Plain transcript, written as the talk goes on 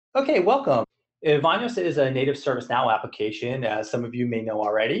Okay, welcome. Evanios is a native ServiceNow application. As some of you may know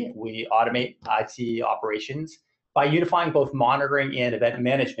already, we automate IT operations by unifying both monitoring and event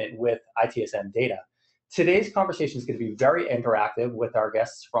management with ITSM data. Today's conversation is going to be very interactive with our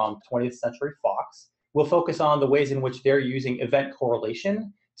guests from 20th Century Fox. We'll focus on the ways in which they're using event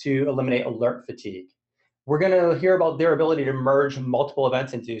correlation to eliminate alert fatigue. We're going to hear about their ability to merge multiple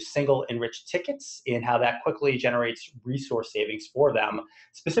events into single enriched tickets and how that quickly generates resource savings for them.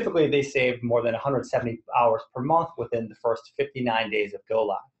 Specifically, they saved more than 170 hours per month within the first 59 days of go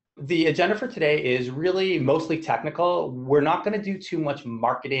live. The agenda for today is really mostly technical. We're not going to do too much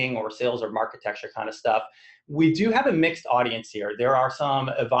marketing or sales or architecture kind of stuff. We do have a mixed audience here. There are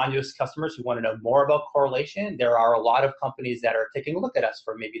some Evanios customers who want to know more about correlation. There are a lot of companies that are taking a look at us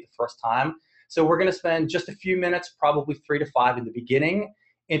for maybe the first time. So we're going to spend just a few minutes, probably 3 to 5 in the beginning,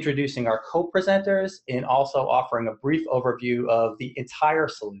 introducing our co-presenters and also offering a brief overview of the entire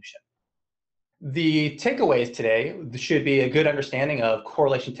solution. The takeaways today should be a good understanding of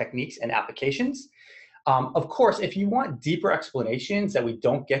correlation techniques and applications. Of course, if you want deeper explanations that we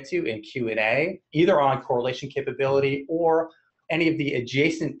don't get to in Q&A, either on correlation capability or any of the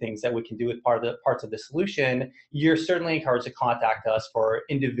adjacent things that we can do with parts of the solution, you're certainly encouraged to contact us for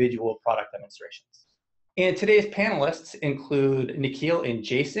individual product demonstrations. And today's panelists include Nikhil and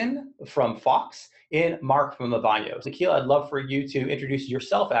Jason from Fox and Marc from Evanios. Nikhil, I'd love for you to introduce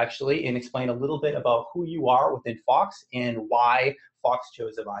yourself actually and explain a little bit about who you are within Fox and why Fox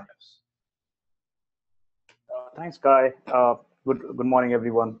chose Evanios. Thanks, Guy. Good morning,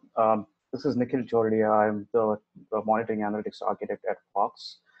 everyone. This is Nikhil Chordia. I'm the monitoring analytics architect at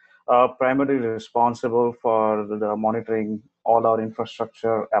Fox, primarily responsible for the monitoring all our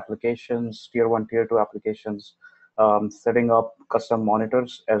infrastructure applications, tier 1, tier 2 applications, setting up custom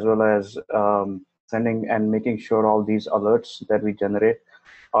monitors, as well as sending and making sure all these alerts that we generate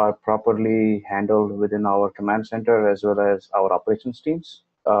are properly handled within our command center, as well as our operations teams.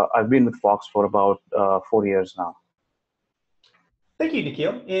 I've been with Fox for about 4 years now. Thank you,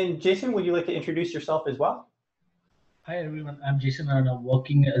 Nikhil. And Jason, would you like to introduce yourself as well? Hi, everyone. I'm Jason, and I'm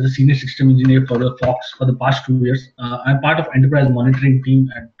working as a senior system engineer for the Fox for the past 2 years. I'm part of enterprise monitoring team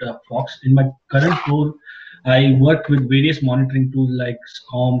at Fox. In my current role, I work with various monitoring tools like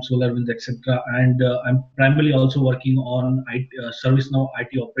SCOM, SolarWinds, etc. And I'm primarily also working on ServiceNow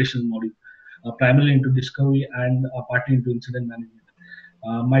IT operations module, primarily into discovery and partly into incident management.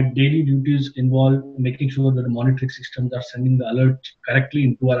 My daily duties involve making sure that the monitoring systems are sending the alert correctly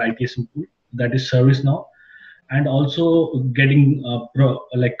into our ITSM tool, that is ServiceNow, and also getting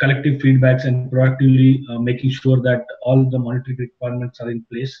collective feedbacks and proactively making sure that all the monitoring requirements are in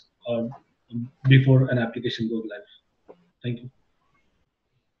place before an application goes live. Thank you.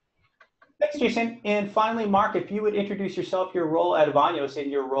 Thanks, Jason. And finally, Marc, if you would introduce yourself, your role at Evanios,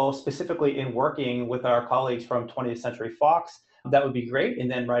 and your role specifically in working with our colleagues from 20th Century Fox, that would be great. And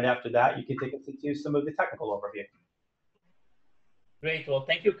then right after that, you can take us into some of the technical overview. Great. Well,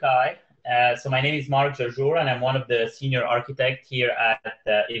 thank you, Kai. So my name is Marc Jarjour, and I'm one of the senior architects here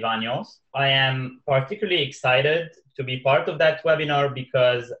at Evanios. I am particularly excited to be part of that webinar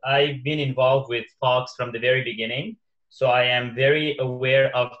because I've been involved with Fox from the very beginning. So I am very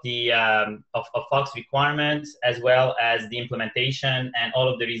aware of the of Fox requirements, as well as the implementation and all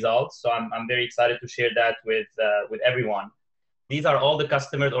of the results. So I'm very excited to share that with everyone. These are all the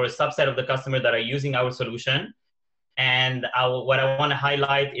customers, or a subset of the customers, that are using our solution. And what I want to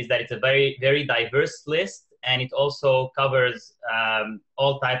highlight is that it's a very, very diverse list, and it also covers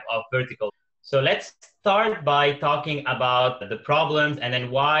all type of verticals. So let's start by talking about the problems and then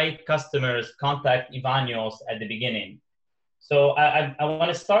why customers contact Evanios at the beginning. So I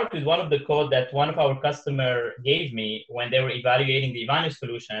want to start with one of the code that one of our customers gave me when they were evaluating the Evanios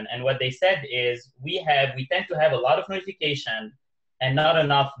solution. And what they said is, we tend to have a lot of notification and not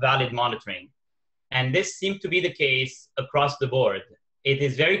enough valid monitoring. And this seemed to be the case across the board. It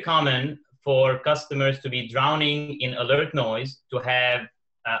is very common for customers to be drowning in alert noise, to have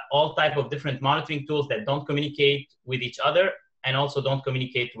all type of different monitoring tools that don't communicate with each other and also don't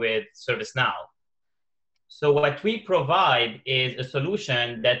communicate with ServiceNow. So what we provide is a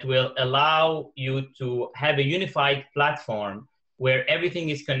solution that will allow you to have a unified platform where everything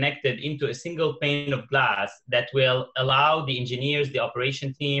is connected into a single pane of glass that will allow the engineers, the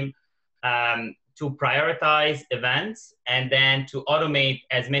operation team, to prioritize events and then to automate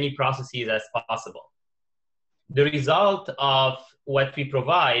as many processes as possible. The result of what we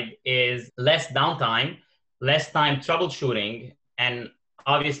provide is less downtime, less time troubleshooting, and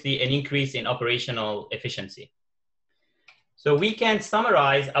obviously an increase in operational efficiency. So we can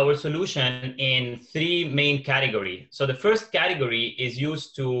summarize our solution in three main categories. So the first category is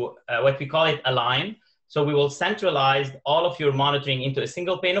used to what we call it align. So we will centralize all of your monitoring into a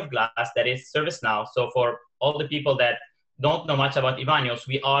single pane of glass that is ServiceNow. So for all the people that don't know much about Evanios,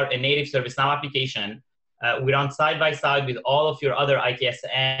 we are a native ServiceNow application. We run side by side with all of your other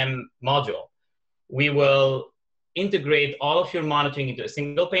ITSM module. We will integrate all of your monitoring into a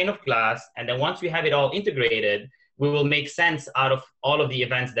single pane of glass. And then once we have it all integrated, we will make sense out of all of the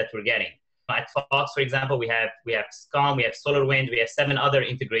events that we're getting. At Fox, for example, we have SCOM, we have SolarWinds, we have 7 other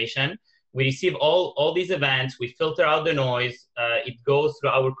integration. We receive all these events, we filter out the noise, it goes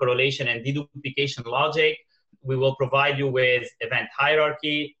through our correlation and deduplication logic. We will provide you with event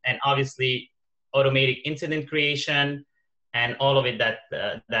hierarchy and obviously automatic incident creation and all of it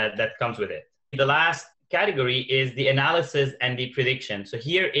that comes with it. The last category is the analysis and the prediction. So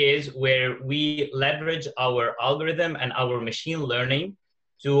here is where we leverage our algorithm and our machine learning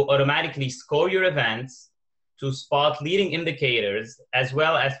to automatically score your events, to spot leading indicators, as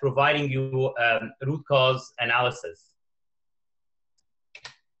well as providing you root cause analysis.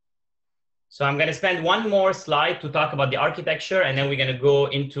 So I'm going to spend one more slide to talk about the architecture, and then we're going to go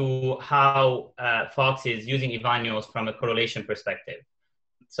into how Fox is using Evanios from a correlation perspective.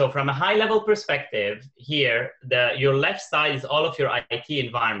 So from a high-level perspective, here, your left side is all of your IT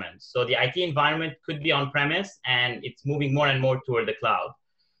environment. So the IT environment could be on-premise, and it's moving more and more toward the cloud.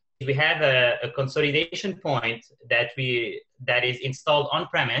 We have a consolidation point that is installed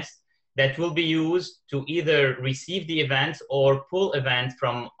on-premise that will be used to either receive the events or pull events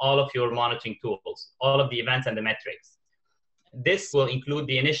from all of your monitoring tools, all of the events and the metrics. This will include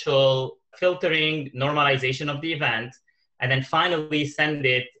the initial filtering, normalization of the event, and then finally send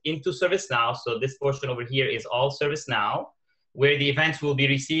it into ServiceNow. So this portion over here is all ServiceNow, where the events will be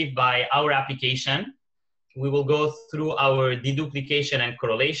received by our application. We will go through our deduplication and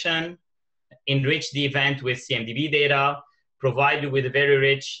correlation, enrich the event with CMDB data, provide you with a very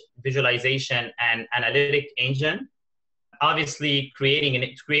rich visualization and analytic engine, obviously creating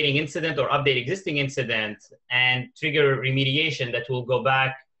incident or update existing incident, and trigger remediation that will go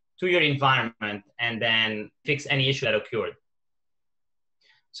back to your environment and then fix any issue that occurred.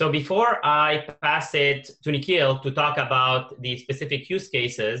 So before I pass it to Nikhil to talk about the specific use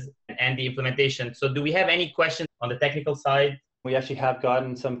cases and the implementation, so do we have any questions on the technical side? We actually have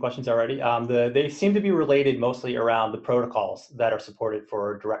gotten some questions already. They seem to be related mostly around the protocols that are supported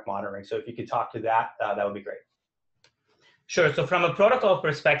for direct monitoring. So if you could talk to that, that would be great. Sure. So from a protocol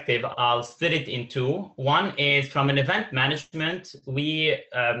perspective, I'll split it in two. One is from an event management, we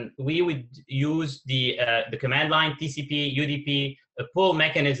would use the command line, TCP, UDP, a pull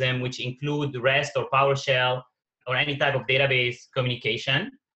mechanism, which include REST or PowerShell or any type of database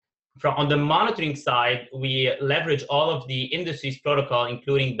communication. On the monitoring side, we leverage all of the industry's protocol,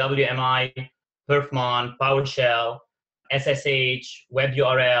 including WMI, Perfmon, PowerShell, SSH, Web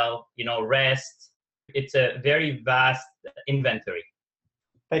URL, REST. It's a very vast inventory.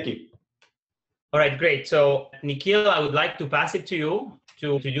 Thank you. All right, great. So Nikhil, I would like to pass it to you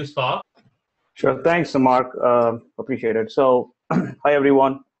to introduce Fox. Sure, thanks, Marc. Appreciate it. So, hi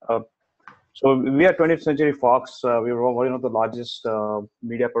everyone. So we are 20th Century Fox. We were one of the largest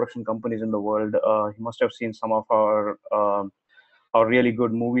media production companies in the world. You must have seen some of our really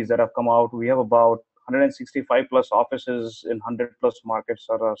good movies that have come out. We have about 165 plus offices in 100 plus markets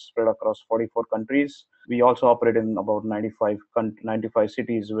that are spread across 44 countries. We also operate in about 95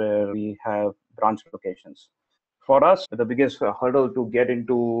 cities where we have branch locations. For us, the biggest hurdle to get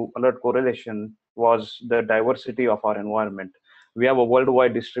into alert correlation was the diversity of our environment. We have a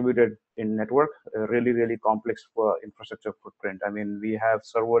worldwide distributed network, a really, really complex infrastructure footprint. I mean, we have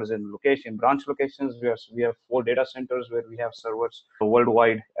servers in branch locations. We have 4 data centers where we have servers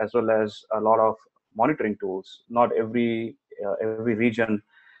worldwide, as well as a lot of monitoring tools. Not every region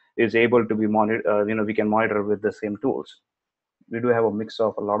is able to be monitored. We can monitor with the same tools. We do have a mix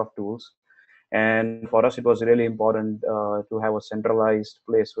of a lot of tools. And for us, it was really important to have a centralized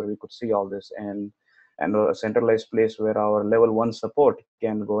place where we could see all this and a centralized place where our level 1 support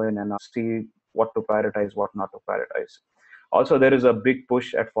can go in and see what to prioritize, what not to prioritize. Also, there is a big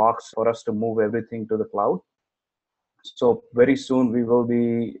push at Fox for us to move everything to the cloud. So very soon we will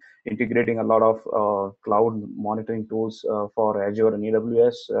be integrating a lot of cloud monitoring tools for Azure and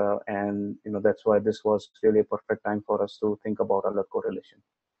AWS, and that's why this was really a perfect time for us to think about alert correlation.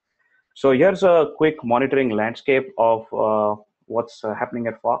 So here's a quick monitoring landscape of what's happening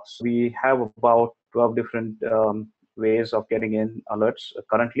at Fox. We have about 12 different ways of getting in alerts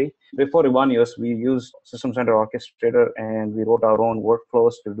currently. Before Evanios, we used System Center Orchestrator, and we wrote our own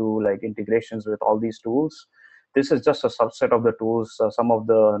workflows to do like integrations with all these tools. This is just a subset of the tools, some of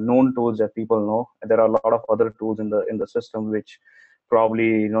the known tools that people know. There are a lot of other tools in the system which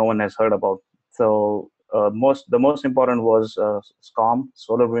probably no one has heard about. So the most important was SCOM,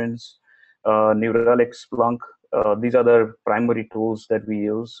 SolarWinds, New Relic, Splunk. These are the primary tools that we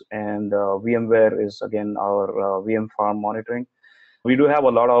use, and VMware is again our VM farm monitoring. We do have a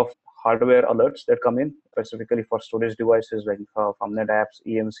lot of hardware alerts that come in specifically for storage devices, like from NetApps,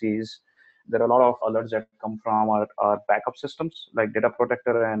 EMCs. There are a lot of alerts that come from our backup systems like Data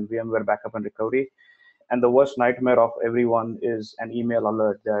Protector and VMware Backup and Recovery. And the worst nightmare of everyone is an email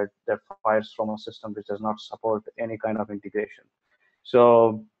alert that fires from a system which does not support any kind of integration.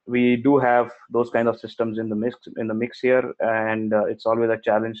 So we do have those kind of systems in the mix here, and it's always a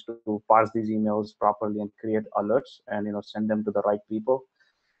challenge to parse these emails properly and create alerts and send them to the right people.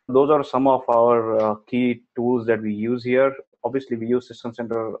 Those are some of our key tools that we use here. Obviously, we use System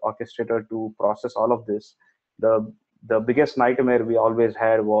Center Orchestrator to process all of this. The biggest nightmare we always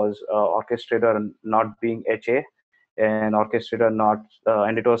had was Orchestrator not being HA and Orchestrator not,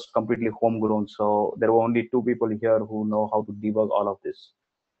 and it was completely homegrown. So there were only two people here who know how to debug all of this.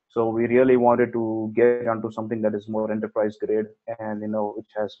 So we really wanted to get onto something that is more enterprise grade and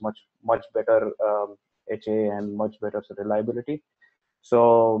which has much better HA and much better reliability.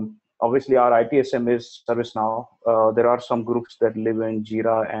 So obviously our ITSM is ServiceNow. There are some groups that live in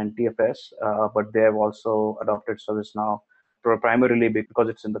Jira and TFS, but they have also adopted ServiceNow primarily because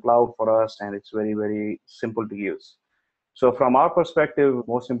it's in the cloud for us and it's very, very simple to use. So from our perspective,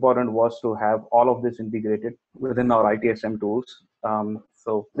 most important was to have all of this integrated within our ITSM tools.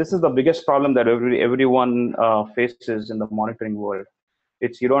 So this is the biggest problem that everyone faces in the monitoring world.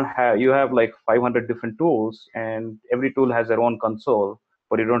 It's you have like 500 different tools, and every tool has their own console,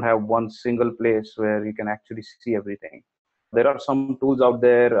 but you don't have one single place where you can actually see everything. There are some tools out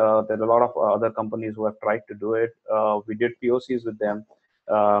there. There are a lot of other companies who have tried to do it. We did POCs with them,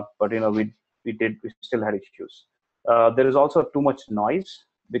 but we still had issues. There is also too much noise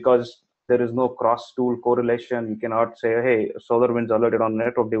because there is no cross-tool correlation. You cannot say, hey, SolarWinds alerted on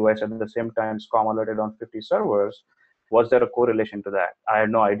network device at the same time SCOM alerted on 50 servers. Was there a correlation to that? I had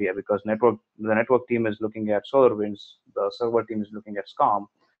no idea because the network team is looking at SolarWinds, the server team is looking at SCOM,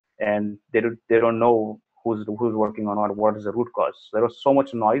 and they don't know who's working on what is the root cause. There was so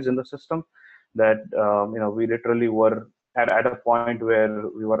much noise in the system that we literally were at a point where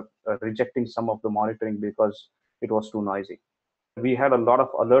we were rejecting some of the monitoring because it was too noisy. We had a lot of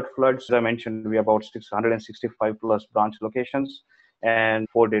alert floods. As I mentioned, we have about 665 plus branch locations and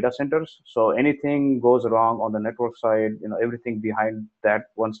 4 data centers. So anything goes wrong on the network side, everything behind that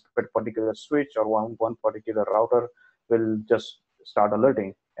one particular switch or one particular router will just start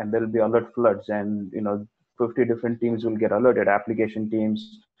alerting, and there'll be alert floods, and 50 different teams will get alerted. Application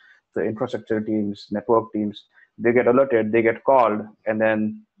teams, the infrastructure teams, network teams, they get alerted, they get called, and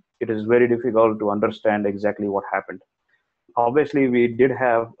then it is very difficult to understand exactly what happened. Obviously, we did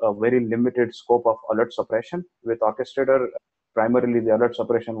have a very limited scope of alert suppression with Orchestrator. Primarily, the alert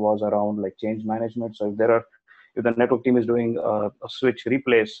suppression was around like change management. So if the network team is doing a switch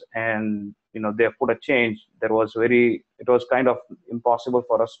replace and they have put a change, it was kind of impossible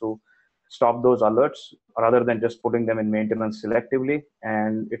for us to stop those alerts rather than just putting them in maintenance selectively,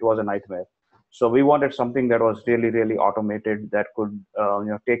 and it was a nightmare. So we wanted something that was really, really automated that could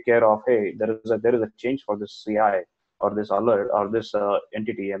take care of, hey, there is a change for this CI or this alert or this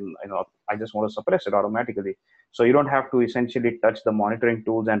entity, and I just want to suppress it automatically. So you don't have to essentially touch the monitoring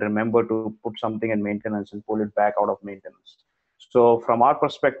tools and remember to put something in maintenance and pull it back out of maintenance. So from our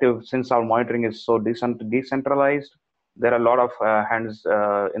perspective, since our monitoring is so decentralized, there are a lot of hands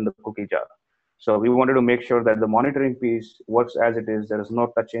in the cookie jar. So we wanted to make sure that the monitoring piece works as it is. There is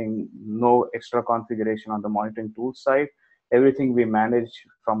no touching, no extra configuration on the monitoring tool side. Everything we manage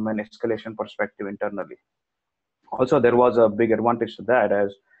from an escalation perspective internally. Also, there was a big advantage to that,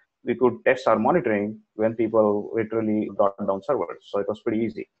 as we could test our monitoring when people literally brought down servers. So it was pretty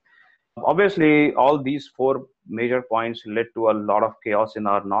easy. Obviously, all these 4 major points led to a lot of chaos in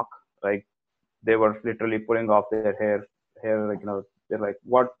our NOC. Like they were literally pulling off their hair. They're like,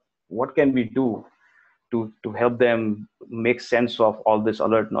 what can we do to help them make sense of all this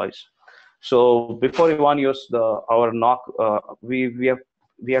alert noise? So before Evanios, our NOC,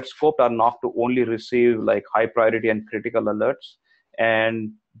 we had scoped our NOC to only receive like high priority and critical alerts,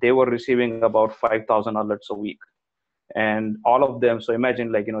 and they were receiving about 5,000 alerts a week. And all of them, so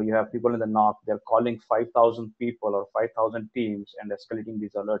imagine you have people in the NOC, they're calling 5,000 people or 5,000 teams and escalating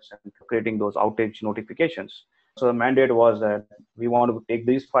these alerts and creating those outage notifications. So the mandate was that we want to take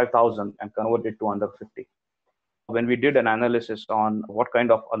these 5,000 and convert it to under 50. When we did an analysis on what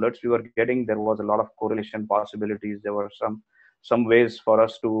kind of alerts we were getting, there was a lot of correlation possibilities. There were some ways for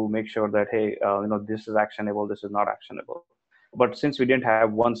us to make sure that, hey, this is actionable, this is not actionable. But since we didn't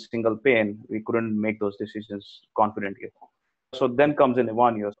have one single pane, we couldn't make those decisions confidently. So then comes in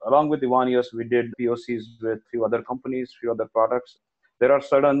Evanios. Along with Evanios, we did POCs with few other companies, few other products. There are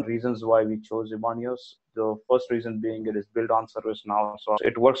certain reasons why we chose Evanios. The first reason being it is built on ServiceNow. So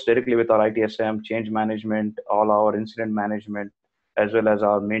it works directly with our ITSM, change management, all our incident management, as well as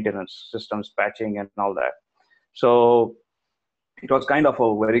our maintenance systems, patching, and all that. So it was kind of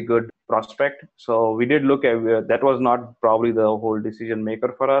a very good prospect. So we did look at that. Was not probably the whole decision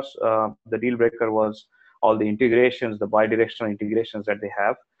maker for us. The deal breaker was all the integrations, the bidirectional integrations that they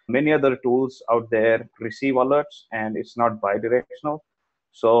have. Many other tools out there receive alerts and it's not bidirectional.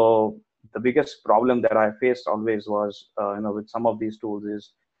 So the biggest problem that I faced always was, with some of these tools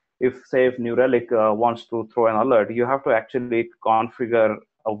is if New Relic wants to throw an alert, you have to actually configure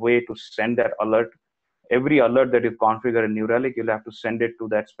a way to send that alert. Every alert that you configure in New Relic, you'll have to send it to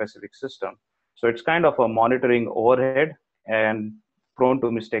that specific system. So it's kind of a monitoring overhead and prone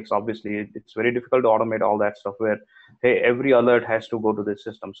to mistakes. Obviously, it's very difficult to automate all that stuff where, hey, every alert has to go to this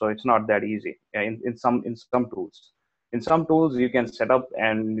system. So it's not that easy in some tools. In some tools, you can set up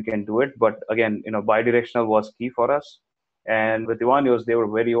and you can do it. But again, bidirectional was key for us. And with Evanios, they were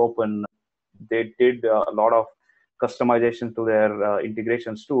very open. They did a lot of customization to their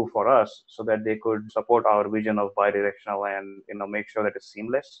integrations too for us, so that they could support our vision of bidirectional and make sure that it's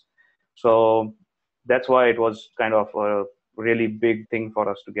seamless. So that's why it was kind of a really big thing for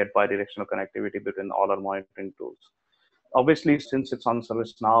us to get bidirectional connectivity between all our monitoring tools. Obviously, since it's on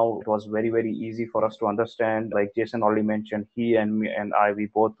ServiceNow, it was very, very easy for us to understand. Like Jason already mentioned, he and me and I, we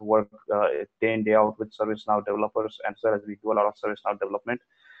both work day in, day out with ServiceNow developers, as well as we do a lot of ServiceNow development.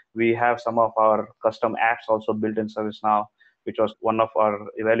 We have some of our custom apps also built in ServiceNow, which was one of our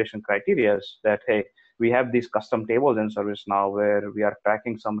evaluation criteria, that, hey, we have these custom tables in ServiceNow where we are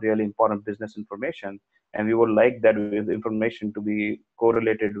tracking some really important business information, and we would like that information to be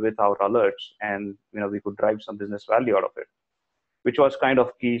correlated with our alerts, and we could drive some business value out of it, which was kind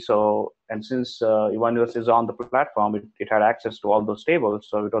of key. So, and since Evanios is on the platform, it had access to all those tables,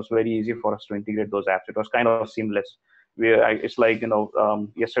 so it was very easy for us to integrate those apps. It was kind of seamless. It's like,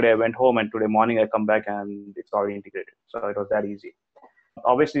 yesterday I went home and today morning I come back and it's already integrated. So it was that easy.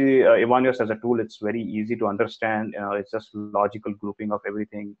 Obviously, Evanios as a tool, it's very easy to understand. It's just logical grouping of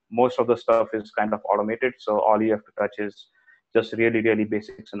everything. Most of the stuff is kind of automated. So all you have to touch is just really, really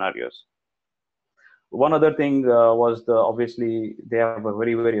basic scenarios. One other thing was obviously they have a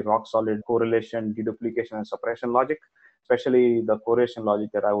very, very rock solid correlation, deduplication, and suppression logic. Especially the correlation logic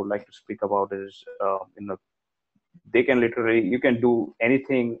that I would like to speak about is, they can literally, you can do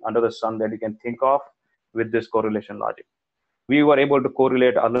anything under the sun that you can think of with this correlation logic. We were able to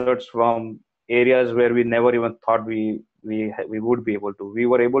correlate alerts from areas where we never even thought we would be able to. We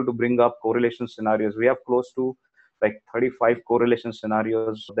were able to bring up correlation scenarios. We have close to like 35 correlation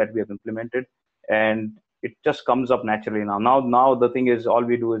scenarios that we have implemented, and it just comes up naturally now. Now the thing is, all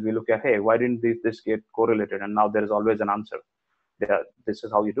we do is we look at, hey, why didn't this get correlated? And now there is always an answer. This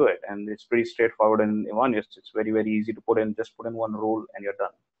is how you do it, and it's pretty straightforward in Evanios. It's very, very easy to just put in one rule and you're done.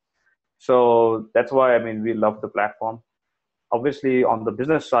 So that's why, we love the platform. Obviously, on the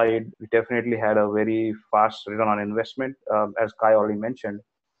business side, we definitely had a very fast return on investment. As Kai already mentioned,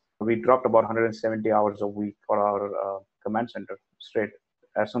 we dropped about 170 hours a week for our command center straight.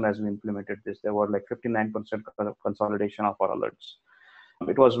 As soon as we implemented this, there were like 59% consolidation of our alerts.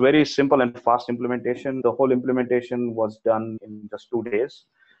 It was very simple and fast implementation. The whole implementation was done in just 2 days.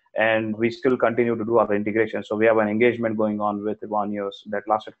 And we still continue to do our integration. So we have an engagement going on with Evanios that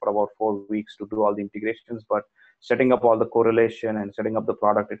lasted for about 4 weeks to do all the integrations. But setting up all the correlation and setting up the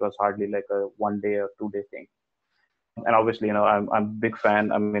product, it was hardly like a 1 day or 2 day thing. And obviously, I'm a big fan.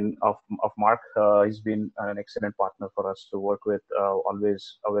 Of Marc. He's been an excellent partner for us to work with.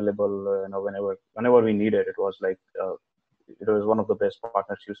 Always available. Whenever we need it. It was like it was one of the best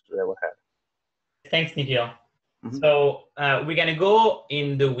partnerships we ever had. Thanks, Nikhil. Mm-hmm. So we're going to go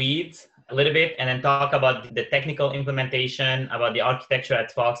in the weeds a little bit and then talk about the technical implementation, about the architecture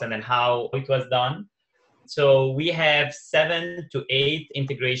at Fox, and then how it was done. So we have 7 to 8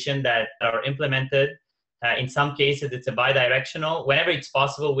 integrations that are implemented. In some cases, it's a bidirectional. Whenever it's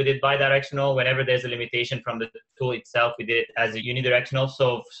possible, we did bidirectional. Whenever there's a limitation from the tool itself, we did it as a unidirectional.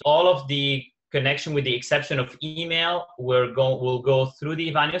 So all of the connection, with the exception of email, will go through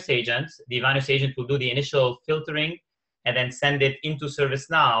the Evanios agent. The Evanios agent will do the initial filtering and then send it into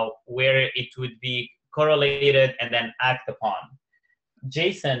ServiceNow, where it would be correlated and then act upon.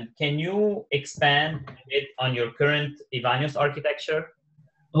 Jason, can you expand a bit on your current Evanios architecture?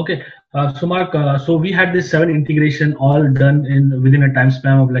 Okay, so Mark, so we had this 7 integration all done in within a time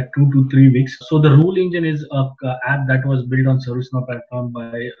span of like 2 to 3 weeks. So the rule engine is a app that was built on ServiceNow platform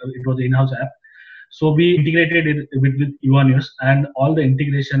by it was an in-house app. So we integrated it with Evanios, and all the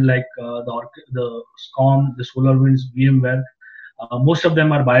integration like the SCOM, the SolarWinds, VMware, most of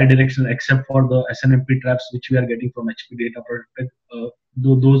them are bidirectional except for the SNMP traps which we are getting from HP Data Protect.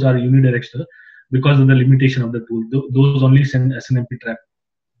 Those are unidirectional because of the limitation of the tool. Those only send SNMP trap.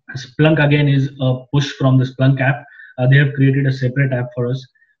 Splunk again is a push from the Splunk app. They have created a separate app for us.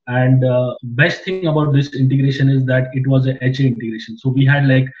 And best thing about this integration is that it was a HA integration. So we had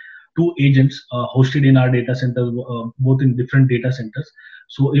like 2 agents hosted in our data centers, both in different data centers.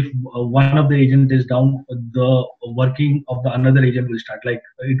 So if one of the agent is down, the working of the another agent will start. Like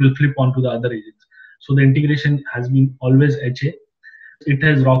it will flip onto the other agents. So the integration has been always HA. It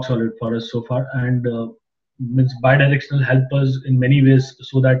has rock solid for us so far, and means bidirectional help us in many ways,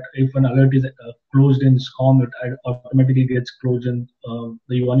 so that if an alert is closed in SCOM, it automatically gets closed in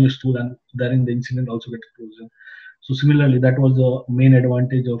the Evanios tool, and therein the incident also gets closed in. So similarly, that was the main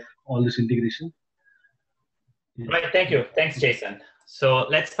advantage of all this integration. Right, thank you. Thanks, Jason. So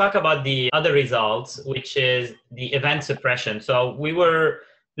let's talk about the other results, which is the event suppression. So we were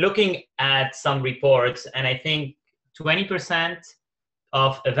looking at some reports, and I think 20%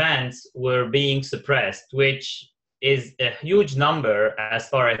 of events were being suppressed, which is a huge number as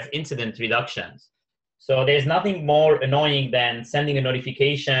far as incident reductions. So there's nothing more annoying than sending a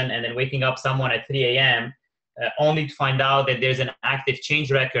notification and then waking up someone at 3 a.m. Only to find out that there's an active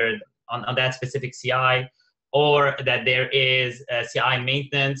change record on that specific CI, or that there is a CI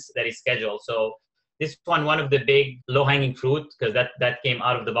maintenance that is scheduled. So this one of the big low-hanging fruit, because that came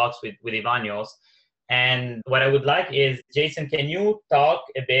out of the box with Evanios. And what I would like is, Jason, can you talk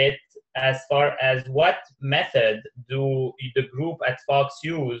a bit as far as what method do the group at Fox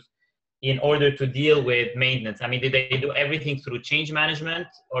use in order to deal with maintenance? I mean, did they do everything through change management,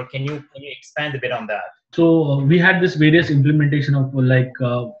 or can you expand a bit on that? So we had this various implementation of like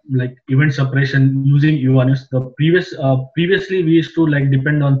event suppression using Evanios. The previously we used to like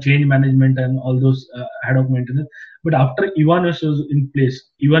depend on change management and all those ad hoc maintenance. But after Evanios was in place,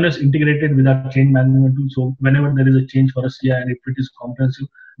 Evanios integrated with our change management tool. So whenever there is a change for a CI and if it is comprehensive,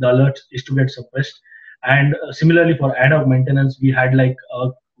 the alert is to get suppressed. And similarly for ad hoc maintenance, we had like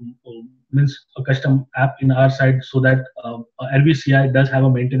means a custom app in our side, so that every CI does have a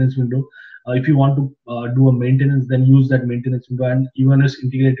maintenance window. If you want to do a maintenance, then use that maintenance window, and Evanios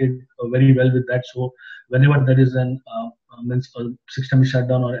integrated very well with that. So whenever there is an means a system is shut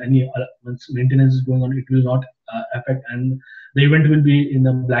down or any maintenance is going on, it will not affect, and the event will be in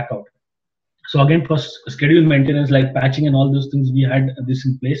a blackout. So again, for scheduled maintenance like patching and all those things, we had this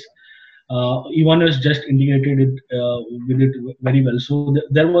in place. Evanios just integrated it with it very well. So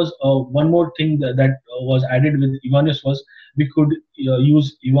there was one more thing that was added with Evanios was we could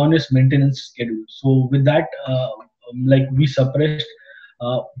use Evanios maintenance schedule. So with that, like we suppressed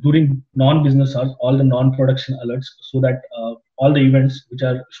during non-business hours all the non-production alerts, so that all the events which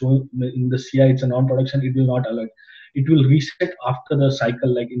are shown in the CI, it's a non-production, it will not alert. It will reset after the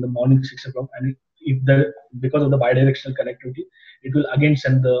cycle, like in the morning 6 o'clock, and if the because of the bidirectional connectivity, it will again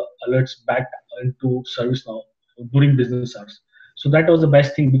send the alerts back into ServiceNow during business hours. So that was the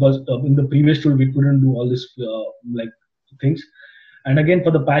best thing, because in the previous tool we couldn't do all this like things. And again,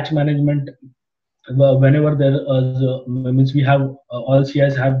 for the patch management, whenever there is means we have all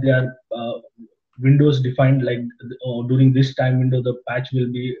CIs have their windows defined, like during this time window the patch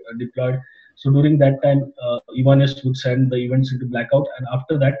will be deployed. So during that time, Evanios would send the events into blackout, and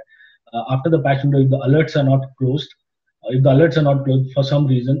after that, after the patch window, if the alerts are not closed, for some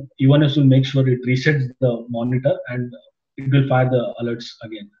reason, Evanios will make sure it resets the monitor and it will fire the alerts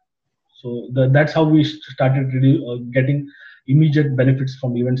again. So that's how we started really getting immediate benefits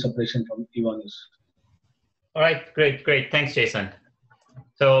from event suppression from Evanios. All right, great. Thanks, Jason.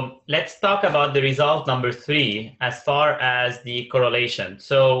 So let's talk about the result number 3 as far as the correlation.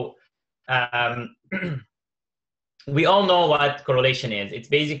 So we all know what correlation is. It's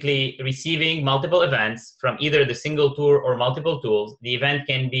basically receiving multiple events from either the single tool or multiple tools. The event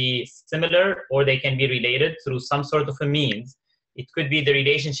can be similar or they can be related through some sort of a means. It could be the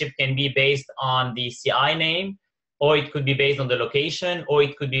relationship can be based on the CI name, or it could be based on the location, or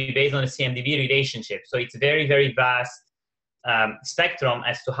it could be based on a CMDB relationship. So it's very, very vast spectrum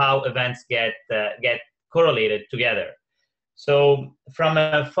as to how events get correlated together. So from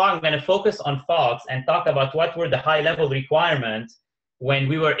I'm going to focus on Fox and talk about what were the high-level requirements when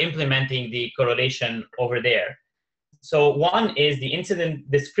we were implementing the correlation over there. So one is the incident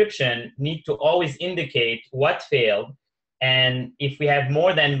description need to always indicate what failed. And if we have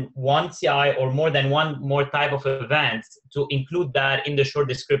more than one CI or more than one more type of events, to include that in the short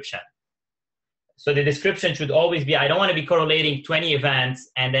description. So the description should always be, I don't want to be correlating 20 events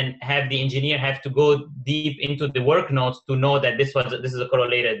and then have the engineer have to go deep into the work notes to know that this is a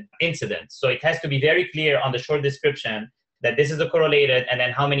correlated incident. So it has to be very clear on the short description that this is a correlated and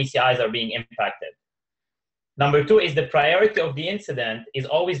then how many CIs are being impacted. Number two is the priority of the incident is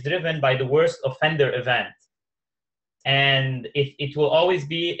always driven by the worst offender event. And it will always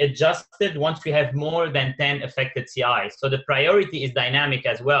be adjusted once we have more than 10 affected CIs. So the priority is dynamic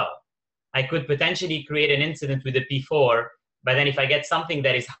as well. I could potentially create an incident with a P4, but then if I get something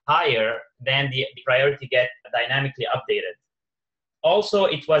that is higher, then the priority gets dynamically updated. Also,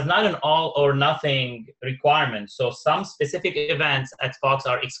 it was not an all or nothing requirement. So some specific events at Fox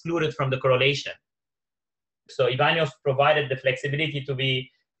are excluded from the correlation. So Evanios provided the flexibility to be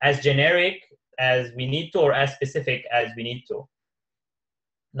as generic as we need to or as specific as we need to.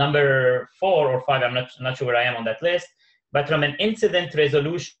 Number 4 or 5, I'm not sure where I am on that list, but from an incident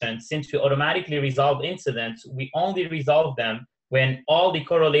resolution, since we automatically resolve incidents, we only resolve them when all the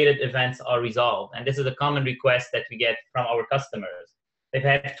correlated events are resolved. And this is a common request that we get from our customers. If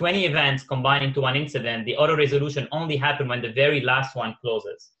I have 20 events combined into one incident, the auto resolution only happens when the very last one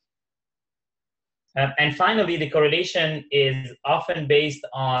closes. And finally, the correlation is often based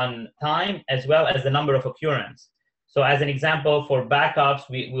on time as well as the number of occurrence. So as an example, for backups,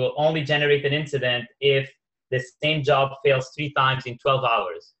 we will only generate an incident if the same job fails 3 times in 12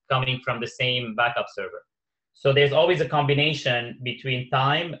 hours coming from the same backup server. So there's always a combination between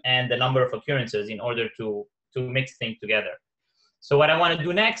time and the number of occurrences in order to mix things together. So what I want to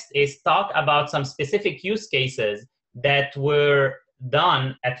do next is talk about some specific use cases that were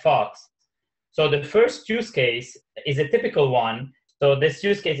done at Fox. So the first use case is a typical one. So this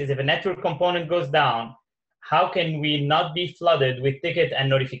use case is if a network component goes down, how can we not be flooded with ticket and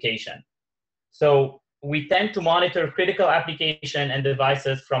notification? So we tend to monitor critical application and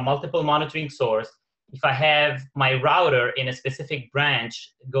devices from multiple monitoring sources. If I have my router in a specific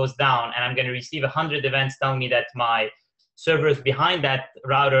branch goes down and I'm going to receive 100 events telling me that my servers behind that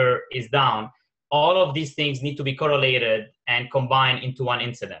router is down, all of these things need to be correlated and combined into one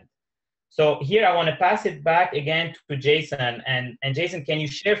incident. So here I want to pass it back again to Jason. And Jason, can you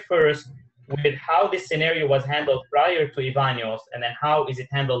share first with how this scenario was handled prior to Evanios and then how is it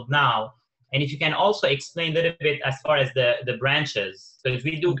handled now? And if you can also explain a little bit as far as the branches. So if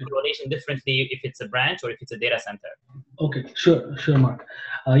we do correlation differently, if it's a branch or if it's a data center. Okay, sure, Marc.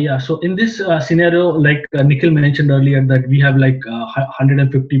 Yeah, so in this scenario, like Nikhil mentioned earlier, that we have like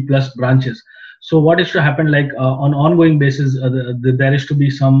 150 plus branches. So what is to happen, like on ongoing basis, there is to be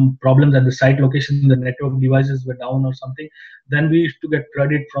some problems at the site location, the network devices were down or something. Then we used to get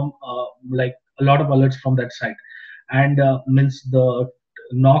credit from like a lot of alerts from that site. And means the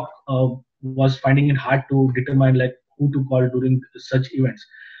NOC was finding it hard to determine like who to call during such events.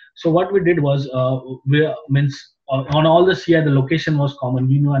 So what we did was, on all the CI, the location was common.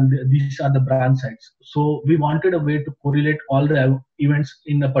 We knew, and these are the branch sites. So we wanted a way to correlate all the events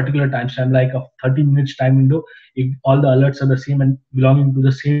in a particular time stamp, like a 30 minutes time window. If all the alerts are the same and belonging to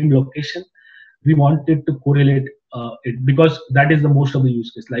the same location, we wanted to correlate it, because that is the most of the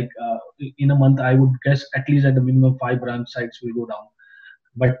use case. Like in a month, I would guess at least at the minimum 5 branch sites will go down,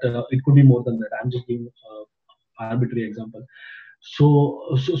 but it could be more than that. I'm just giving an arbitrary example.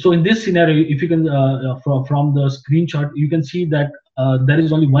 So in this scenario, if you can from the screenshot, you can see that there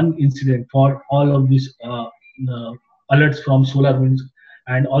is only one incident for all of these alerts from SolarWinds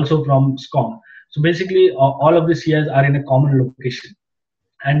and also from SCOM. So basically, all of the CIs are in a common location,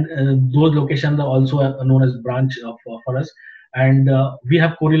 and those locations are also known as branch for us. And we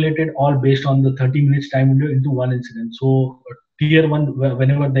have correlated all based on the 30 minutes time window into one incident. So tier 1,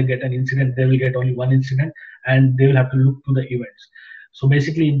 whenever they get an incident, they will get only one incident, and they will have to look to the events. So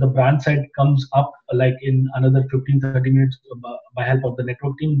basically, if the branch side comes up like in another 15-30 minutes by help of the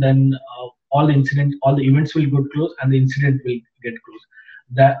network team, then all the events will get closed and the incident will get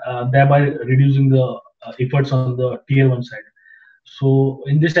closed, thereby reducing the efforts on the tier 1 side. So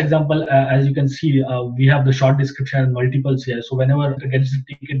in this example, as you can see, we have the short description and multiple CIs. So whenever it gets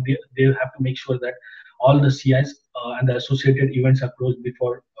the ticket, they have to make sure that all the CIs and the associated events are closed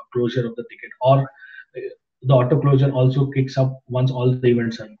before closure of the ticket, or the auto closure also kicks up once all the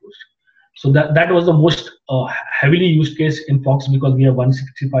events are closed. So that was the most heavily used case in Fox, because we have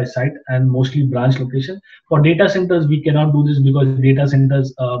 165 site and mostly branch location. For data centers, we cannot do this because data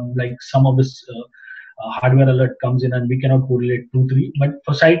centers, like some of this hardware alert comes in and we cannot correlate 2-3. But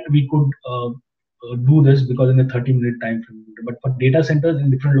for site, we could do this because in a 30-minute time frame. But for data centers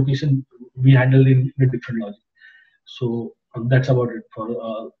in different location, we handle it in a different logic. So that's about it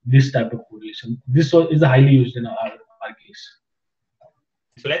for this type of correlation. This is highly used in our case.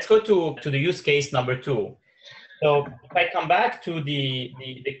 So let's go to the use case number 2. So if I come back to the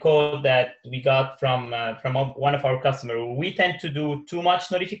code that we got from one of our customers, we tend to do too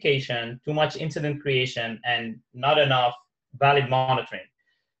much notification, too much incident creation, and not enough valid monitoring.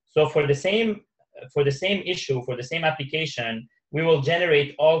 So for the same issue, for the same application, we will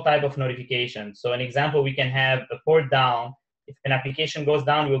generate all type of notifications. So an example, we can have a port down. If an application goes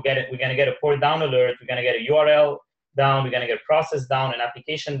down, we're gonna get a port down alert. We're gonna get a URL down. We're gonna get a process down, an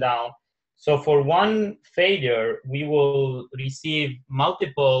application down. So for one failure, we will receive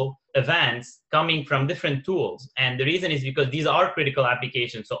multiple events coming from different tools. And the reason is because these are critical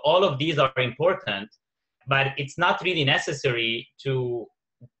applications. So all of these are important, but it's not really necessary to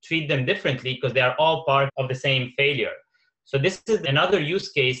treat them differently because they are all part of the same failure. So this is another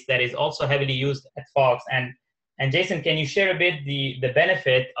use case that is also heavily used at Fox. And Jason, can you share a bit the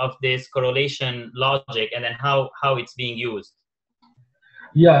benefit of this correlation logic and then how it's being used?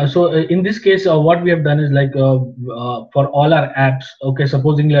 Yeah, so in this case, what we have done is like for all our apps, okay,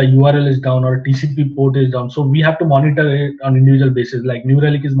 supposing a URL is down or a TCP port is down, so we have to monitor it on individual basis. Like New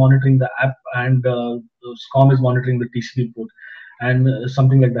Relic is monitoring the app and SCOM is monitoring the TCP port and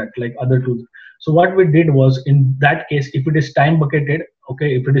something like that, like other tools. So what we did was in that case, if it is time bucketed,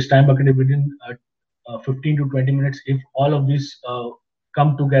 okay, if it is time bucketed within 15 to 20 minutes, if all of these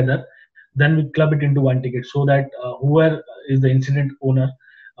come together, then we club it into one ticket so that whoever is the incident owner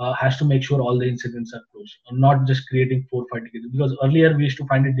has to make sure all the incidents are closed, and not just creating 4 or 5 tickets. Because earlier we used to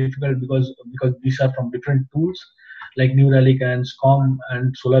find it difficult because these are from different tools like New Relic and SCOM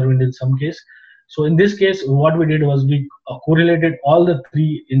and SolarWind in some case. So in this case, what we did was we correlated all the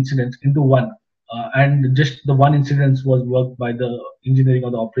 3 incidents into one, and just the one incident was worked by the engineering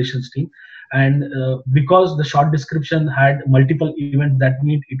or the operations team. And because the short description had multiple events, that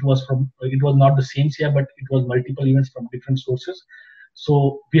means it was not the same CI, but it was multiple events from different sources.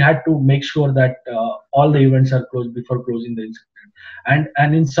 So we had to make sure that all the events are closed before closing the incident.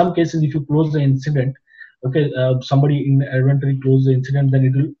 And in some cases, if you close the incident, okay, somebody in inventory close the incident, then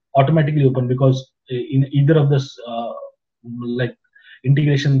it will automatically open, because in either of this like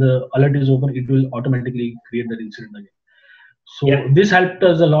integration, the alert is open, it will automatically create that incident again. So this helped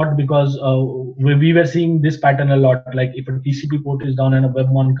us a lot because we were seeing this pattern a lot. Like if a TCP port is down and a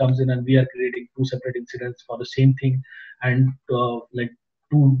webmon comes in, and we are creating 2 separate incidents for the same thing, and like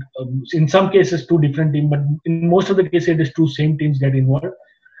two, in some cases 2 different teams, but in most of the cases it is 2 same teams get involved,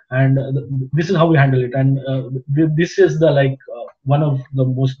 and this is how we handle it. And this is the one of the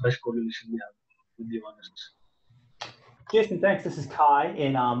most best correlation we have with the Evanios. Jason, thanks. This is Kai.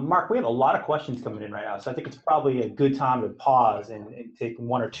 And Marc, we have a lot of questions coming in right now. So I think it's probably a good time to pause and take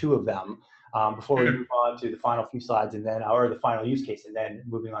 1 or 2 of them before we move on to the final few slides, and then, or the final use case, and then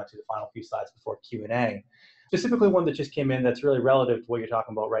moving on to the final few slides before Q&A. Specifically, one that just came in that's really relative to what you're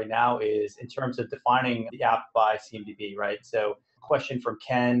talking about right now is in terms of defining the app by CMDB, right? So question from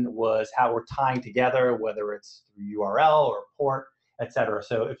Ken was how we're tying together, whether it's through URL or port, et cetera.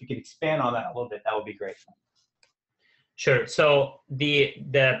 So if you could expand on that a little bit, that would be great. Sure. So the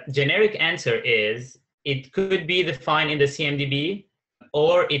generic answer is it could be defined in the CMDB,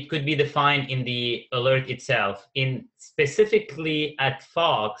 or it could be defined in the alert itself. In specifically at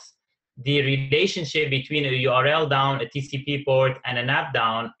Fox, the relationship between a URL down, a TCP port, and an app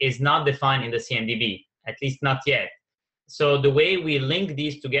down is not defined in the CMDB, at least not yet. So the way we link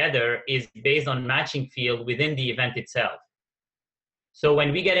these together is based on matching field within the event itself. So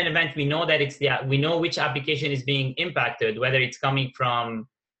when we get an event, we know that we know which application is being impacted, whether it's coming from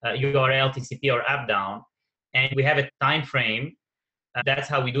URL, TCP, or app down, and we have a time frame. That's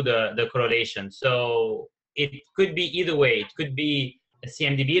how we do the correlation. So it could be either way. It could be a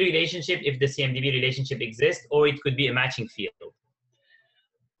CMDB relationship if the CMDB relationship exists, or it could be a matching field.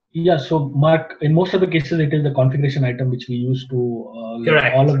 Yeah, so Marc, in most of the cases, it is the configuration item which we use to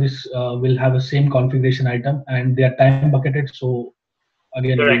Correct. All of this will have a same configuration item, and they are time bucketed. So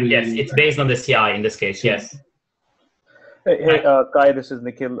again, correct. Yes, it's based on the CI in this case. Yes. Hey, Kai, this is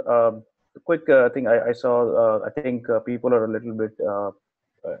Nikhil. A quick thing I saw. I think people are a little bit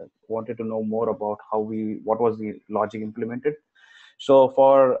wanted to know more about what was the logic implemented. So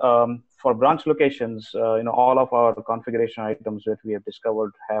for branch locations, all of our configuration items that we have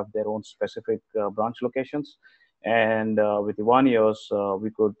discovered have their own specific branch locations. And with Evanios, we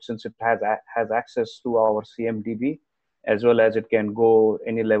could, since it has access to our CMDB, as well as it can go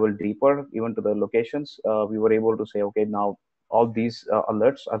any level deeper, even to the locations, we were able to say, okay, now all these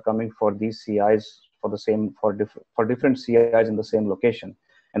alerts are coming for these CIs for the same, for different CIs in the same location.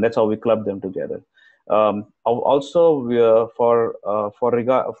 And that's how we club them together. Also,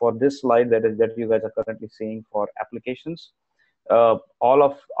 for this slide that you guys are currently seeing for applications, all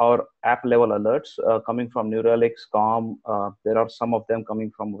of our app level alerts coming from New Relics, COM, there are some of them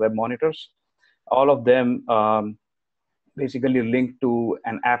coming from web monitors. All of them basically linked to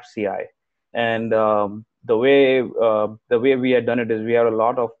an app CI. And the way we had done it is we have a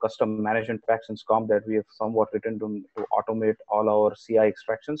lot of custom management packs in SCOM that we have somewhat written to automate all our CI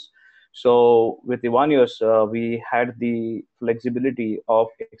extractions. So with Evanios, we had the flexibility of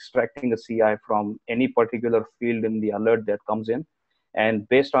extracting a CI from any particular field in the alert that comes in. And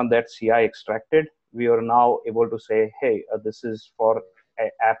based on that CI extracted, we are now able to say, hey, this is for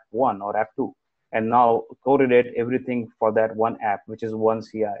app 1 or app 2. And now correlate everything for that one app, which is one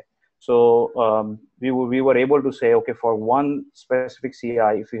CI. So we were able to say, okay, for one specific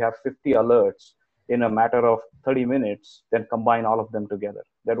CI, if you have 50 alerts in a matter of 30 minutes, then combine all of them together.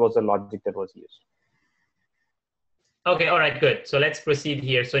 That was the logic that was used. Okay, all right, good. So let's proceed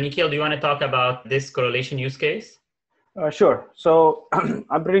here. So Nikhil, do you want to talk about this correlation use case? Sure. So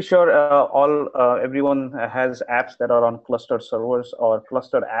I'm pretty sure everyone has apps that are on clustered servers or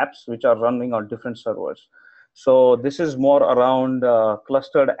clustered apps which are running on different servers. So this is more around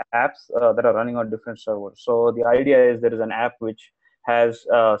clustered apps that are running on different servers. So the idea is there is an app which has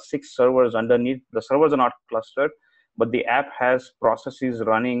 6 servers underneath. The servers are not clustered, but the app has processes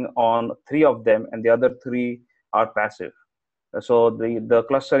running on 3 of them, and the other 3 are passive. So the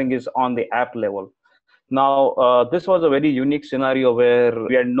clustering is on the app level. Now, this was a very unique scenario where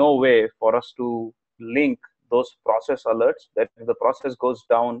we had no way for us to link those process alerts, that if the process goes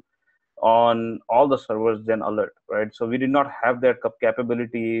down on all the servers, then alert, right? So we did not have that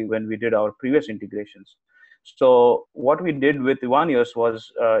capability when we did our previous integrations. So what we did with Evanios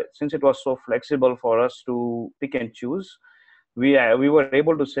was, since it was so flexible for us to pick and choose, we were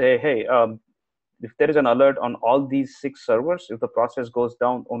able to say, hey, if there is an alert on all these 6 servers, if the process goes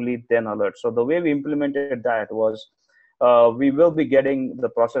down, only then alert. So the way we implemented that was, we will be getting the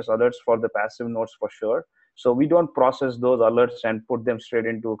process alerts for the passive nodes for sure. So we don't process those alerts and put them straight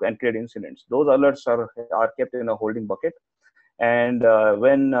into and create incidents. Those alerts are kept in a holding bucket. And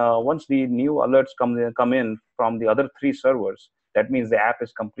once the new alerts come in from the other 3 servers, that means the app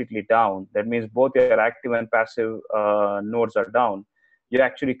is completely down. That means both your active and passive nodes are down. You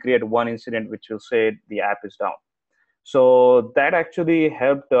actually create one incident which will say the app is down. So that actually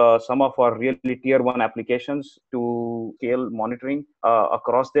helped some of our really tier 1 applications to scale monitoring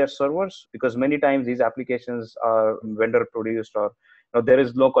across their servers, because many times these applications are vendor produced, or there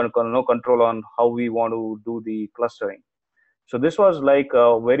is no control on how we want to do the clustering. So this was like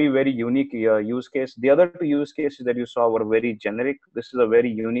a very, very unique use case. The other 2 use cases that you saw were very generic. This is a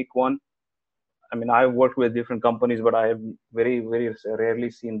very unique one. I mean, I've worked with different companies, but I have very, very rarely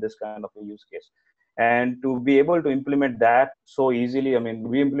seen this kind of a use case. And to be able to implement that so easily, I mean,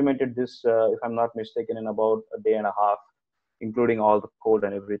 we implemented this, if I'm not mistaken, in about a day and a half, including all the code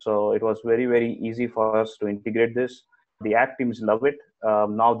and everything. So it was very, very easy for us to integrate this. The app teams love it.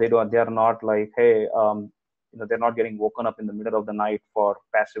 Now they are not like, hey, they're not getting woken up in the middle of the night for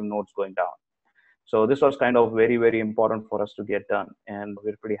passive nodes going down. So this was kind of very, very important for us to get done. And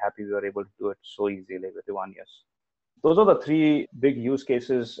we're pretty happy we were able to do it so easily with Evanios. Those are the 3 big use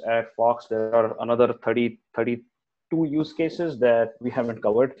cases at Fox. There are another 32 use cases that we haven't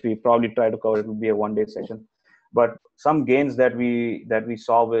covered. We probably try to cover it. It will be a one-day session. But some gains that we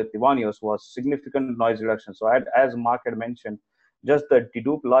saw with Evanios was significant noise reduction. So as Marc had mentioned, just the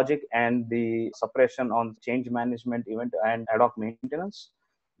dedupe logic and the suppression on change management event and ad hoc maintenance,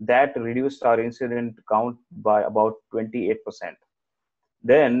 that reduced our incident count by about 28%.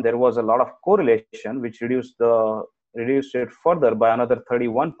 Then there was a lot of correlation, which reduced it further by another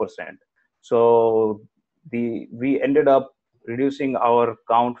 31%. So we ended up reducing our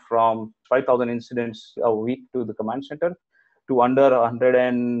count from 5,000 incidents a week to the command center to under 100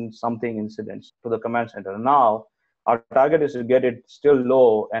 and something incidents to the command center. Now our target is to get it still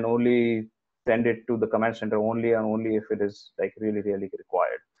low and only send it to the command center only and only if it is like really, really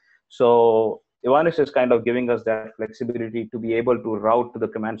required. So Evanios is kind of giving us that flexibility to be able to route to the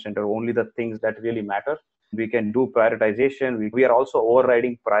command center only the things that really matter. We can do prioritization. We are also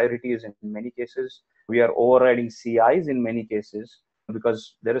overriding priorities in many cases. We are overriding CIs in many cases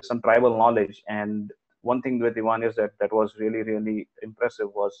because there is some tribal knowledge. And one thing with Evanios that was really, really impressive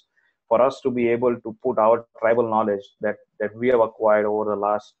was for us to be able to put our tribal knowledge that we have acquired over the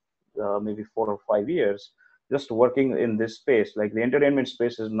last maybe 4 or 5 years. just working in this space, like the entertainment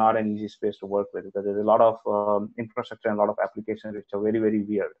space is not an easy space to work with, because there's a lot of infrastructure and a lot of applications which are very, very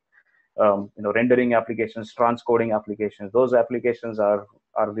weird. Rendering applications, transcoding applications, those applications are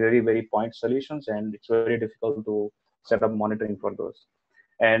very, very point solutions, and it's very difficult to set up monitoring for those.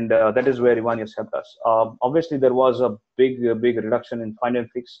 And that is where Evanios helped us. Obviously, there was a big reduction in find and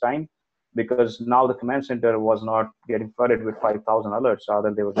fix time, because now the command center was not getting flooded with 5,000 alerts.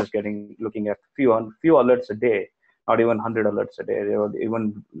 Rather, they were just looking at few alerts a day, not even 100 alerts a day. They were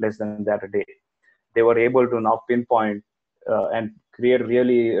even less than that a day. They were able to now pinpoint and create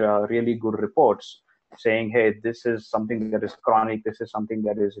really good reports saying, hey, this is something that is chronic. This is something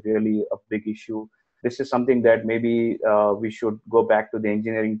that is really a big issue. This is something that maybe we should go back to the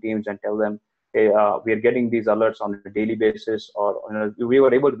engineering teams and tell them, hey, we are getting these alerts on a daily basis, or we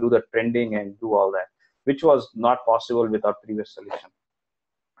were able to do the trending and do all that, which was not possible with our previous solution.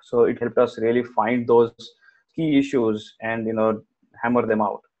 So it helped us really find those key issues and hammer them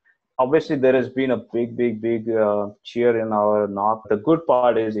out. Obviously, there has been a big cheer in our NOC. The good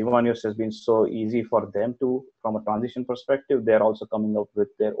part is Evanios has been so easy for them to, from a transition perspective, they're also coming up with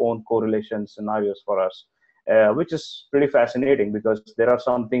their own correlation scenarios for us, which is pretty fascinating, because there are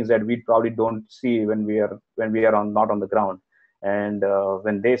some things that we probably don't see when we are not on the ground. And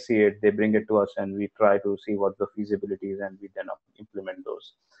when they see it, they bring it to us, and we try to see what the feasibility is, and we then implement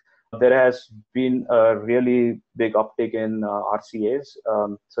those. There has been a really big uptick in RCAs.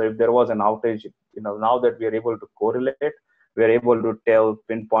 So if there was an outage, now that we are able to correlate, we are able to tell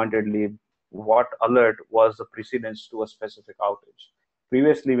pinpointedly what alert was the precedence to a specific outage.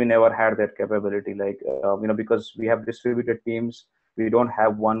 Previously, we never had that capability, because we have distributed teams. We don't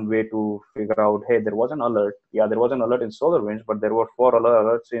have one way to figure out, hey, there was an alert. Yeah, there was an alert in SolarWinds, but there were 4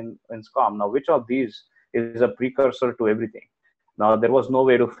 alerts in SCOM. Now, which of these is a precursor to everything? Now, there was no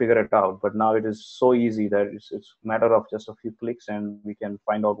way to figure it out, but now it is so easy that it's a matter of just a few clicks, and we can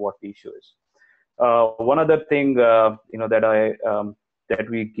find out what the issue is. One other thing, that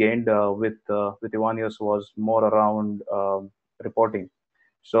we gained with Evanios was more around reporting.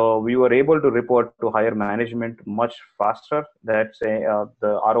 So we were able to report to higher management much faster. That's the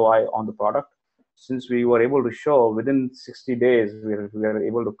ROI on the product. Since we were able to show within 60 days, we were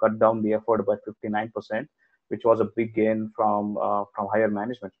able to cut down the effort by 59%. Which was a big gain from higher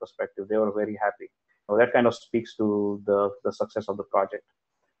management perspective. They were very happy. So that kind of speaks to the success of the project.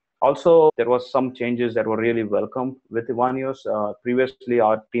 Also, there was some changes that were really welcome with Evanios. Previously,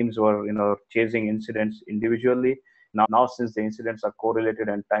 our teams were chasing incidents individually. Now, since the incidents are correlated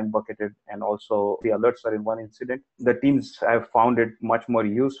and time bucketed, and also the alerts are in one incident, the teams have found it much more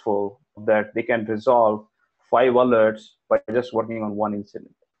useful that they can resolve 5 alerts by just working on one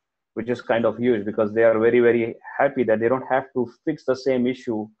incident, which is kind of huge, because they are very, very happy that they don't have to fix the same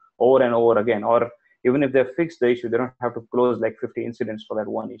issue over and over again. Or even if they fix the issue, they don't have to close like 50 incidents for that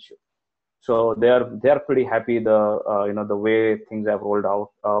one issue. So they are pretty happy the way things have rolled out.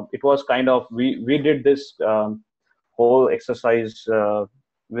 It was kind of, we did this whole exercise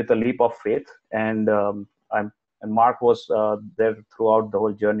with a leap of faith, and Marc was there throughout the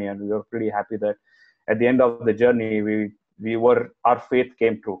whole journey, and we were pretty happy that at the end of the journey, our faith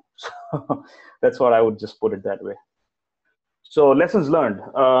came true. So that's what I would just put it that way. So lessons learned.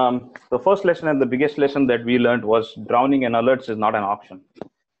 The first lesson and the biggest lesson that we learned was drowning in alerts is not an option.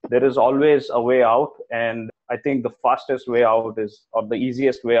 There is always a way out. And I think the fastest way out or the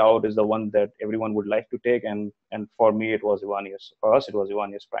easiest way out is the one that everyone would like to take. And for me, it was Evanios. For us, it was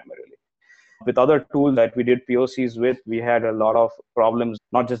Evanios primarily. With other tools that we did POCs with, we had a lot of problems,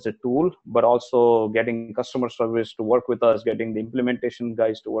 not just the tool, but also getting customer service to work with us, getting the implementation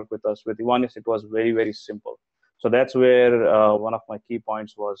guys to work with us. With Evanios, it was very, very simple. So that's where one of my key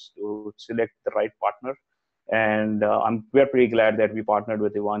points was to select the right partner. And we're pretty glad that we partnered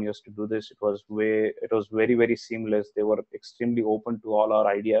with Evanios to do this. It was very, very seamless. They were extremely open to all our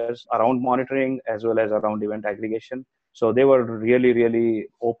ideas around monitoring as well as around event aggregation. So they were really, really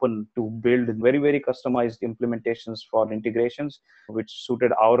open to build very, very customized implementations for integrations, which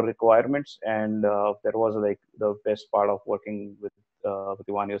suited our requirements. And that was like the best part of working with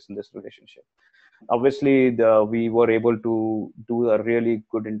Evanios in this relationship. Obviously, we were able to do a really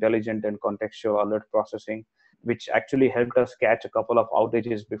good intelligent and contextual alert processing, which actually helped us catch a couple of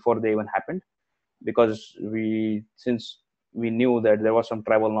outages before they even happened, because since we knew that there was some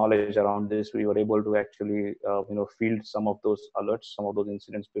tribal knowledge around this, we were able to actually field some of those alerts, some of those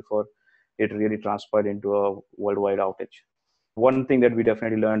incidents before it really transpired into a worldwide outage. One thing that we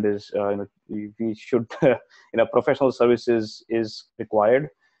definitely learned is we should professional services is required,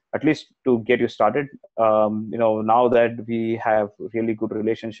 at least to get you started. Now that we have really good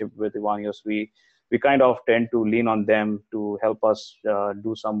relationship with Evanios, we kind of tend to lean on them to help us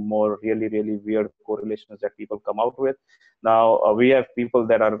do some more really, really weird correlations that people come out with. Now we have people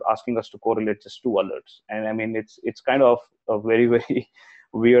that are asking us to correlate just 2 alerts, and I mean it's kind of a very, very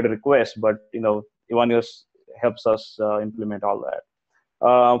weird request, but Evanios helps us implement all that.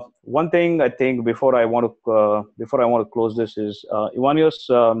 One thing I think before I want to close this is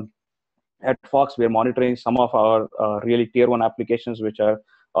Evanios. At Fox, we are monitoring some of our really tier 1 applications, which are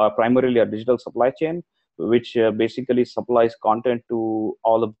primarily a digital supply chain, which basically supplies content to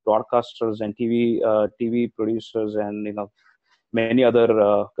all the broadcasters and TV producers and many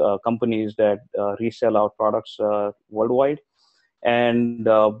other companies that resell our products worldwide. And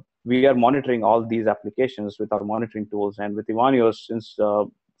we are monitoring all these applications with our monitoring tools. And with Evanios,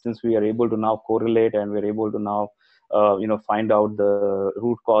 since we are able to now correlate and we're able to now find out the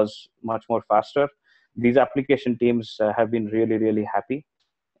root cause much more faster, these application teams have been really, really happy.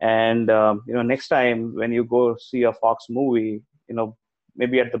 And next time when you go see a Fox movie,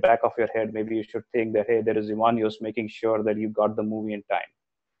 maybe at the back of your head, maybe you should think that, hey, there is Evanios making sure that you got the movie in time.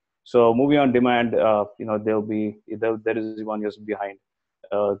 So movie on demand, there is Evanios behind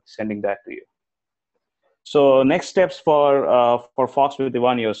sending that to you. So next steps for Fox with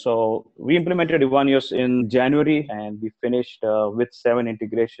Evanios. So we implemented Evanios in January, and we finished with 7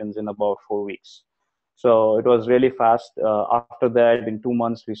 integrations in about 4 weeks. So it was really fast. After that, in 2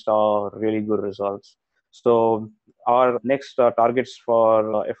 months, we saw really good results. So our next targets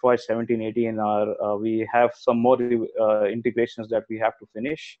for FY 17-18 are we have some more integrations that we have to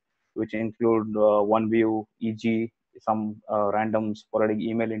finish, which include OneView, EG, some random sporadic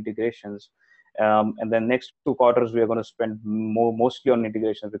email integrations. And then next 2 quarters, we are going to spend mostly on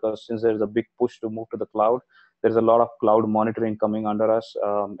integrations, because since there's a big push to move to the cloud, there's a lot of cloud monitoring coming under us,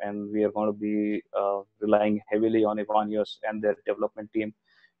 and we are going to be relying heavily on Evanios and their development team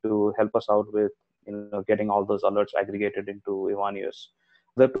to help us out with getting all those alerts aggregated into Evanios.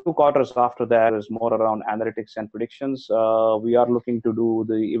 The 2 quarters after that is more around analytics and predictions. We are looking to do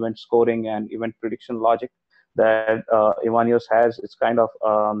the event scoring and event prediction logic that Evanios has. It's kind of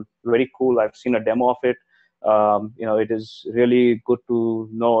very cool. I've seen a demo of it. It is really good to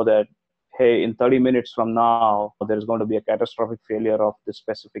know that, hey, in 30 minutes from now, there's going to be a catastrophic failure of this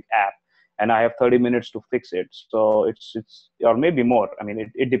specific app, and I have 30 minutes to fix it. So it's or maybe more. I mean,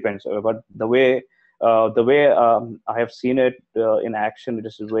 it depends. But the way I have seen it in action, it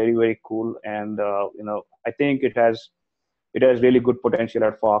is very, very cool, and I think it has really good potential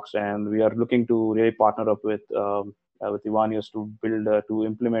at Fox, and we are looking to really partner up with Evanios to build to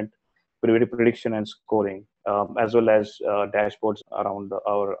implement prediction and scoring, as well as dashboards around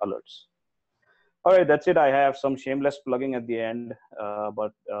our alerts. All right, that's it. I have some shameless plugging at the end,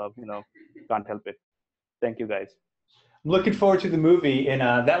 but can't help it. Thank you, guys. I'm looking forward to the movie, and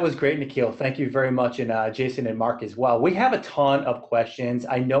that was great, Nikhil. Thank you very much, and Jason and Marc as well. We have a ton of questions.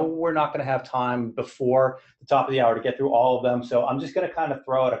 I know we're not going to have time before the top of the hour to get through all of them, so I'm just going to kind of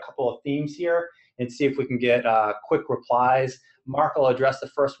throw out a couple of themes here and see if we can get quick replies. Marc, I'll address the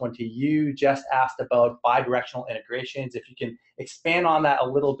first one to you. Jess asked about bidirectional integrations. If you can expand on that a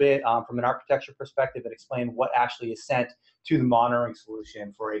little bit from an architecture perspective and explain what actually is sent to the monitoring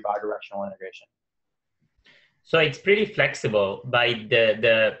solution for a bidirectional integration. So it's pretty flexible. By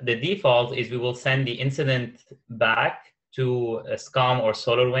the default is we will send the incident back to SCOM or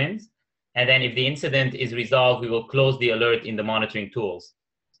SolarWinds. And then if the incident is resolved, we will close the alert in the monitoring tools.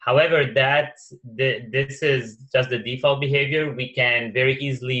 However, this is just the default behavior. We can very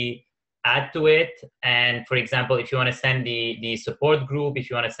easily add to it. And for example, if you want to send the support group, if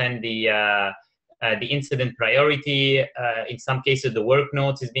you want to send the incident priority, in some cases the work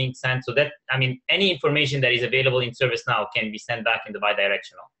notes is being sent. So that, I mean, any information that is available in ServiceNow can be sent back in the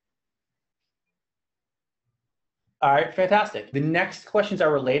bidirectional. All right, fantastic. The next questions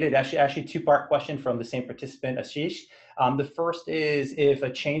are related, actually 2-part question from the same participant, Ashish. The first is, if a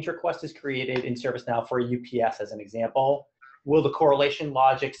change request is created in ServiceNow for a UPS as an example, will the correlation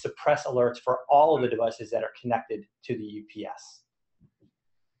logic suppress alerts for all of the devices that are connected to the UPS?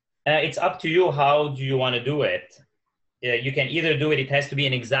 It's up to you. How do you want to do it? You can either do it, it has to be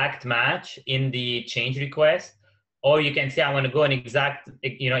an exact match in the change request, or you can say, I want to go an exact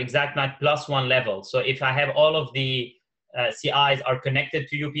match plus 1 level. So if I have all of the CIs are connected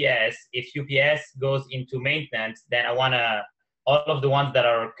to UPS, if UPS goes into maintenance, then I want to, all of the ones that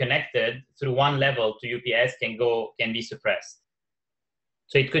are connected through 1 level to UPS can be suppressed.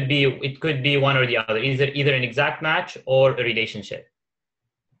 So it could be one or the other, either an exact match or a relationship.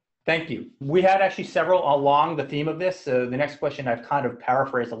 Thank you. We had actually several along the theme of this. So the next question I've kind of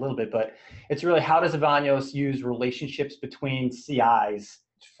paraphrased a little bit, but it's really how does Evanios use relationships between CIs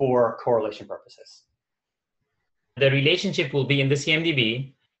for correlation purposes? The relationship will be in the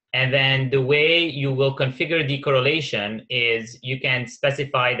CMDB. And then the way you will configure the correlation is you can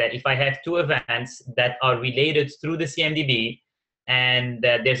specify that if I have two events that are related through the CMDB, and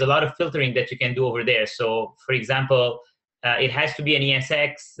there's a lot of filtering that you can do over there. So for example, it has to be an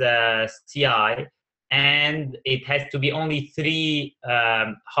ESX CI, and it has to be only 3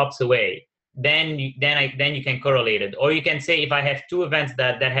 hops away. Then you can correlate it. Or you can say if I have two events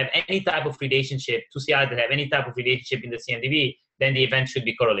that have any type of relationship, two CIs that have any type of relationship in the CMDB, then the event should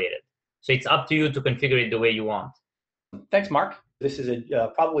be correlated. So it's up to you to configure it the way you want. Thanks, Marc. This is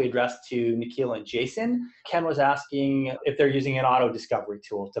probably addressed to Nikhil and Jason. Ken was asking if they're using an auto discovery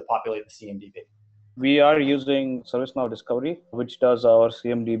tool to populate the CMDB. We are using ServiceNow Discovery, which does our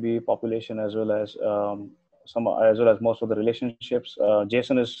CMDB population as well as most of the relationships.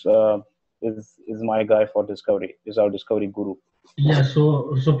 Jason is my guy for discovery. Is our discovery guru. Yeah,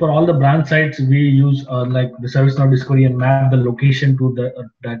 so for all the branch sites, we use like the ServiceNow Discovery and map the location to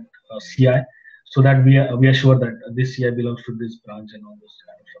that CI, so that we are sure that this CI belongs to this branch and all this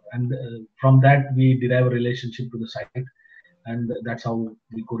kind of stuff. And from that, we derive a relationship to the site, and that's how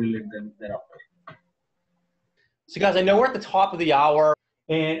we correlate them thereafter. So guys, I know we're at the top of the hour.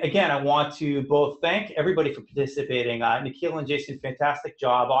 And again, I want to both thank everybody for participating. Nikhil and Jason, fantastic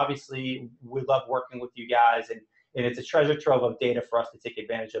job. Obviously, we love working with you guys, and it's a treasure trove of data for us to take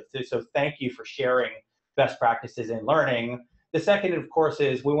advantage of too. So thank you for sharing best practices and learning. The second, of course,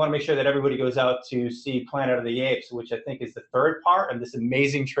 is we want to make sure that everybody goes out to see Planet of the Apes, which I think is the third part of this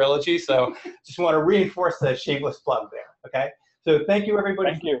amazing trilogy. So just want to reinforce the shameless plug there, okay? So thank you,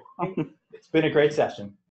 everybody. Thank you. It's been a great session.